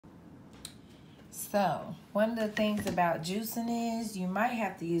So, one of the things about juicing is you might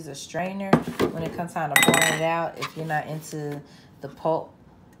have to use a strainer when it comes time to pouring it out if you're not into the pulp.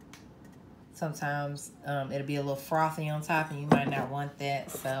 Sometimes it'll be a little frothy on top and you might not want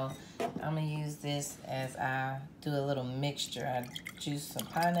that. So, I'm going to use this as I do a little mixture. I juice some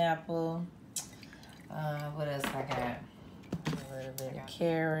pineapple. What else I got? A little bit of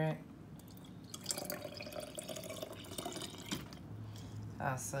carrot.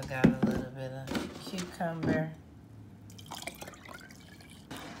 Also got a little bit of cucumber.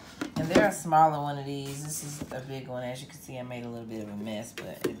 And they're a smaller one of these. This is a big one. As you can see, I made a little bit of a mess,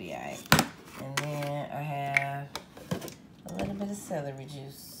 but it'll be all right. And then I have a little bit of celery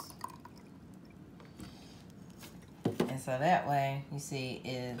juice. And so that way, you see,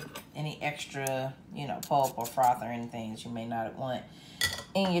 if any extra, pulp or froth or anything that you may not want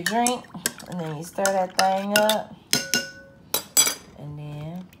in your drink. And then you stir that thing up. And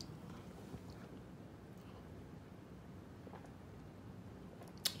then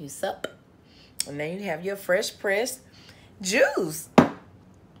you sup. And then you have your fresh pressed juice.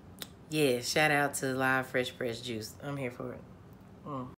 Yeah, shout out to Live Fresh Pressed Juice. I'm here for it.